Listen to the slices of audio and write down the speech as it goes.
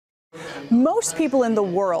Most people in the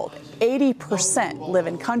world, 80%, live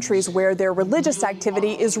in countries where their religious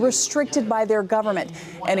activity is restricted by their government,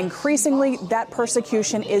 and increasingly that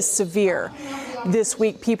persecution is severe. This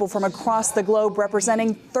week, people from across the globe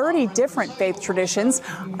representing 30 different faith traditions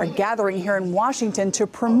are gathering here in Washington to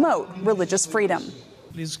promote religious freedom.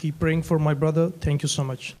 Please keep praying for my brother. Thank you so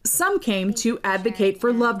much. Some came to advocate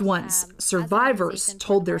for loved ones. Survivors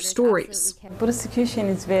told their stories. Persecution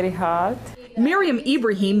is very hard. Miriam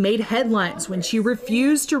Ibrahim made headlines when she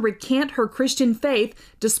refused to recant her Christian faith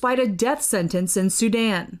despite a death sentence in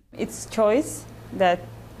Sudan. It's choice that,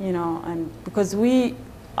 and because we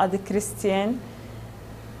are the Christian,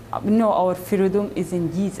 know our freedom is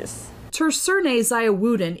in Jesus. Turserne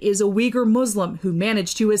Zayawuddin is a Uyghur Muslim who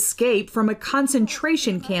managed to escape from a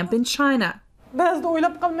concentration camp in China.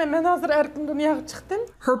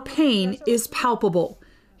 Her pain is palpable.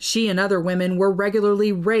 She and other women were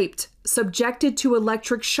regularly raped, subjected to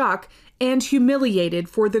electric shock, and humiliated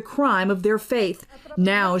for the crime of their faith.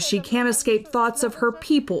 Now she can't escape thoughts of her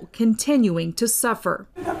people continuing to suffer.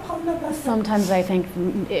 Sometimes I think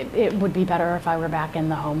it would be better if I were back in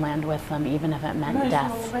the homeland with them, even if it meant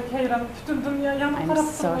death. I'm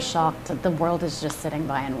so shocked that the world is just sitting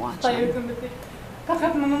by and watching.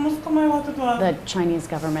 The Chinese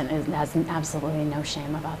government has absolutely no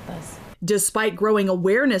shame about this. Despite growing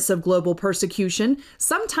awareness of global persecution,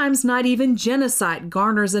 sometimes not even genocide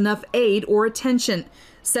garners enough aid or attention.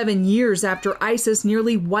 7 years after ISIS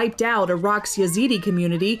nearly wiped out Iraq's Yazidi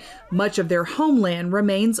community, much of their homeland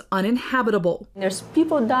remains uninhabitable. There's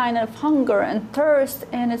people dying of hunger and thirst,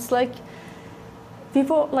 and it's like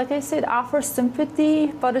people, like I said, offer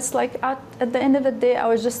sympathy, but it's like at the end of the day, I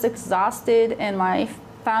was just exhausted, and my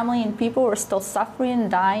family and people were still suffering,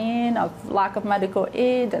 dying of lack of medical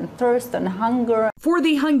aid and thirst and hunger. For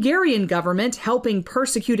the Hungarian government, helping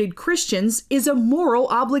persecuted Christians is a moral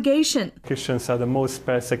obligation. Christians are the most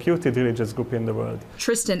persecuted religious group in the world.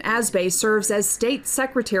 Tristan Azbey serves as State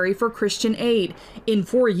Secretary for Christian Aid. In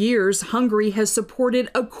 4 years, Hungary has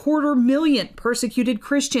supported 250,000 persecuted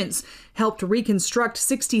Christians, helped reconstruct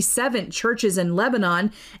 67 churches in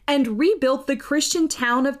Lebanon, and rebuilt the Christian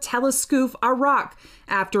town of Tel Aviv, Iraq,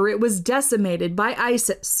 after it was decimated by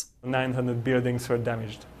ISIS. 900 buildings were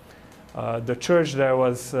damaged. The church there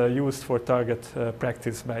was used for target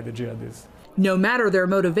practice by the jihadists. No matter their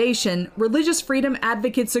motivation, religious freedom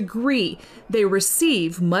advocates agree they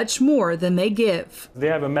receive much more than they give. They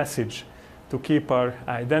have a message to keep our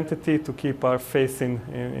identity, to keep our faith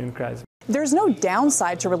in Christ. There's no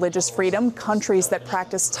downside to religious freedom. Countries that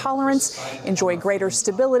practice tolerance enjoy greater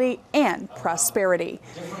stability and prosperity.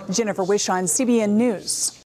 Jennifer Wishon, CBN News.